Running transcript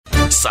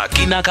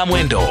Sakina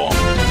Kamwendo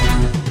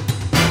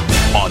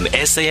on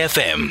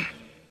SAFM.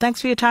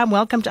 Thanks for your time.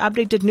 Welcome to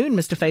Update at Noon,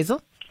 Mr.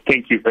 Faisal.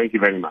 Thank you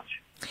very much.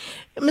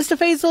 Mr.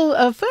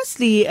 Faisal,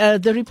 firstly,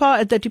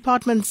 the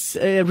department's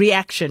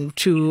reaction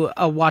to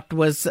what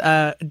was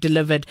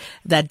delivered,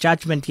 that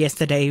judgment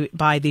yesterday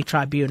by the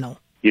tribunal.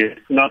 Yes,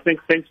 no,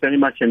 thanks very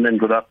much, and then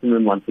good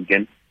afternoon once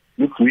again.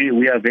 Look,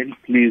 we are very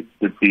pleased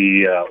with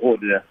the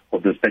order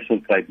of the special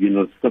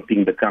tribunal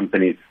stripping the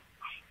companies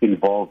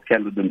involved,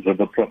 Caledon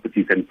River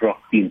Properties and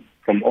Prof-Team,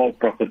 from all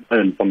profits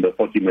earned from the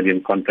 40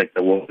 million contract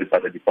awarded by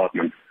the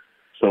department.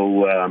 So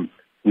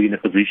we're in a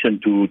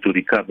position to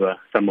recover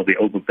some of the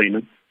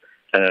overpayments,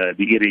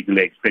 the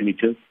irregular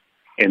expenditures,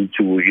 and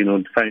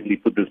to finally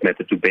put this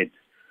matter to bed.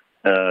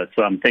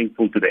 So I'm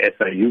thankful to the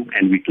SIU,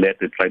 and we're glad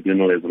the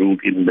tribunal has ruled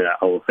in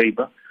our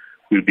favor.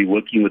 We'll be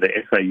working with the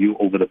SIU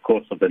over the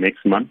course of the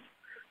next month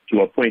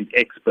to appoint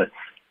experts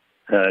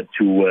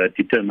to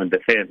determine the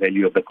fair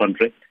value of the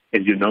contract.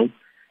 As you know,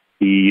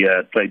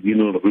 the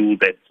tribunal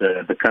ruled that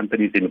the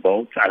companies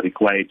involved are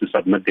required to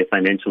submit their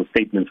financial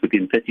statements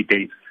within 30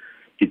 days,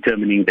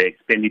 determining their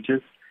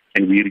expenditures,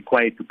 and we're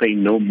required to pay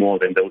no more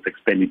than those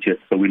expenditures.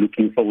 So we're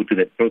looking forward to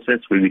that process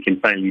where we can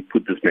finally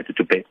put this matter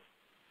to bed.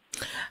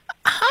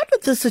 How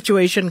did the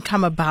situation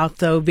come about,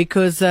 though?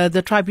 Because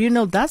the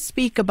tribunal does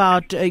speak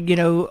about,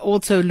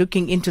 also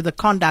looking into the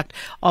conduct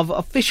of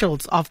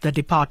officials of the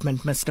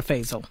department, Mr.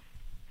 Faisal.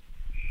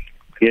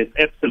 Yes,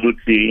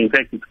 absolutely. In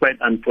fact, it's quite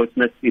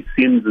unfortunate. It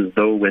seems as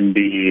though when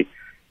the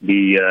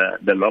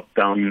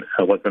lockdown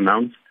was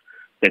announced,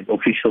 that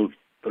officials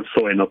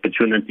saw an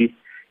opportunity,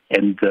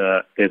 and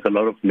there's a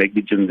lot of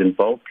negligence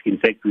involved. In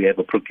fact, we have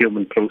a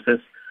procurement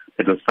process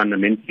that was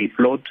fundamentally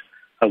flawed,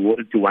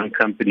 awarded to one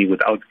company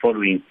without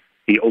following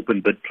the open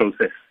bid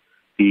process.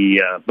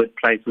 The bid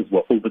prices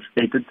were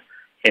overstated,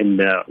 and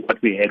what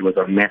we had was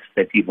a mess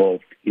that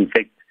evolved. In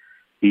fact,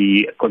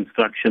 the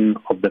construction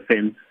of the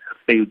fence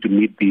failed to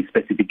meet the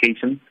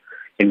specifications,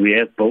 and we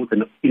have both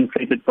an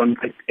inflated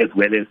contract as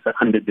well as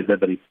under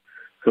delivery.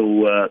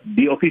 So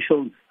the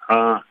officials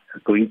are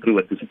going through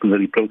a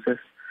disciplinary process.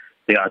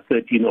 There are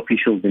 13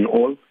 officials in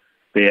all.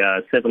 There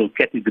are several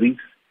categories.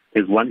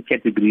 There's one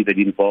category that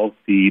involves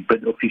the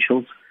bid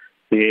officials.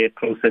 Their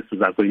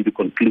processes are going to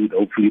conclude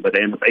hopefully by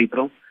the end of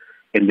April.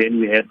 And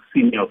then we have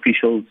senior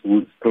officials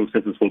whose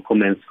processes will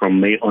commence from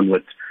May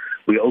onwards.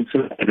 We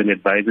also have an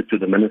advisor to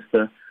the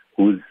minister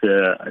whose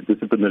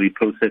disciplinary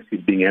process is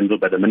being handled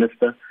by the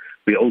minister.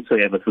 We also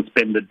have a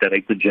suspended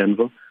director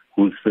general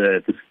whose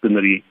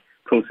disciplinary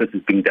process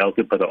is being dealt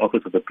with by the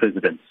office of the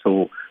president.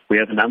 So we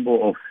have a number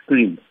of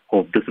streams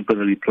of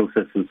disciplinary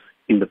processes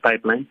in the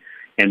pipeline,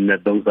 and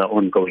those are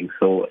ongoing.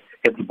 So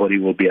everybody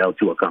will be held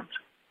to account.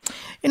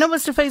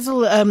 Mr.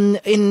 Faisal,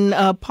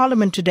 in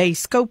Parliament today,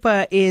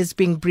 Scopa is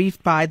being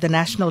briefed by the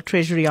National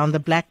Treasury on the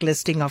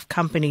blacklisting of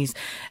companies.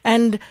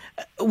 And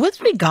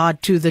with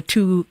regard to the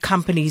two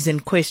companies in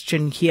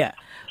question here,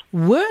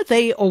 were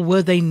they or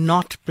were they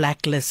not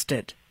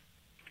blacklisted?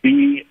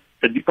 The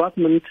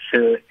department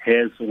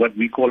has what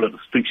we call a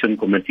restriction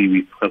committee.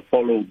 We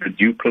follow the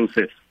due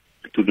process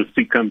to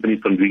restrict companies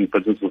from doing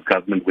business with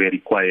government where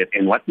required.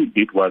 And what we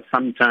did was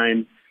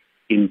sometime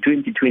in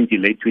 2020,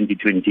 late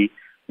 2020,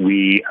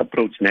 we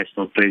approached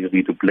National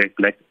Treasury to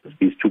blacklist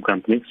these two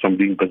companies from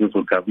doing business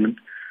with government.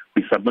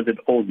 We submitted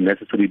all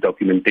necessary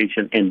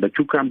documentation, and the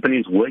two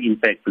companies were in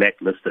fact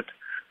blacklisted.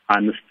 I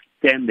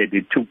understand that they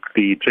took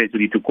the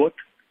Treasury to court,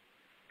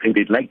 and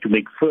they'd like to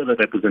make further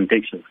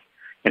representations.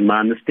 And my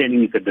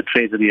understanding is that the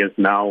Treasury has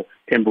now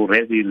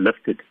temporarily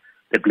lifted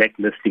the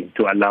blacklisting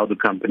to allow the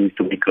companies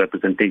to make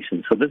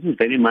representations. So this is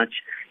very much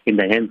in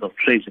the hands of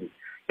Treasury.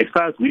 As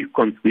far as we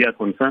are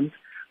concerned,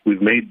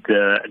 we've made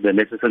the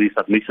necessary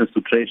submissions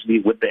to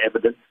Treasury with the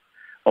evidence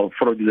of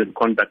fraudulent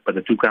conduct by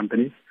the two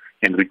companies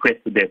and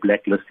requested their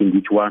blacklisting,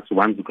 which was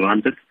once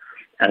granted,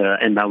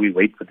 and now we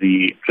wait for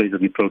the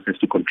Treasury process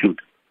to conclude.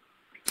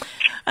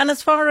 And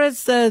as far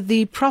as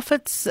the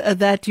profits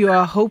that you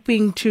are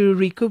hoping to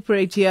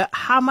recuperate here,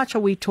 how much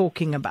are we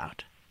talking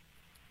about?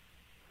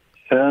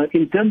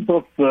 In terms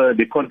of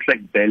the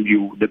contract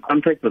value, the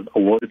contract was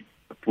awarded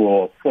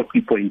for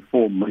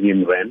 40.4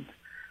 million rand.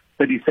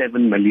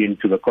 37 million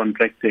to the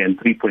contractor and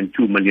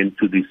 3.2 million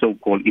to the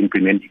so-called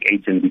implementing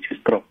agent, which is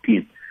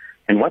Prof-Team.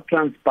 And what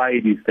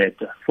transpired is that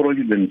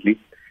fraudulently,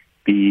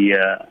 the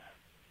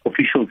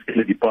officials in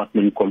the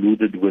department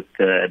colluded with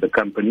the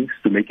companies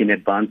to make an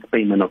advance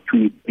payment of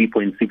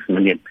 3.6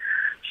 million.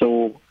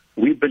 So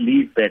we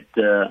believe that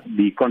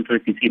the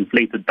contract is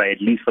inflated by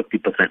at least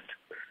 50%.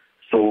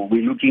 So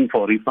we're looking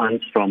for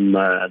refunds from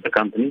the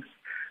companies,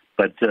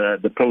 but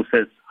the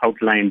process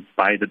outlined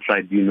by the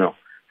tribunal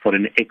for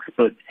an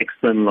expert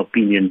external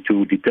opinion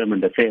to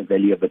determine the fair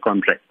value of the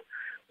contract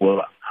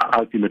will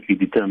ultimately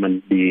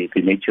determine the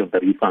nature of the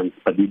refunds.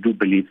 But we do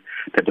believe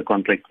that the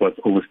contract was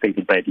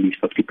overstated by at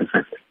least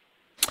 50%.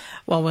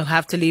 Well, we'll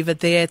have to leave it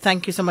there.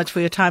 Thank you so much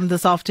for your time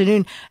this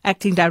afternoon.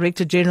 Acting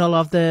Director General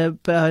of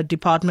the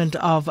Department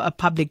of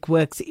Public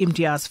Works,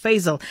 Imtiaz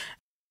Faisal.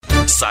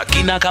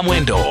 Sakina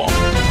Kamwendo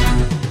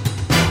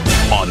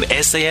on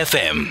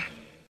SAFM.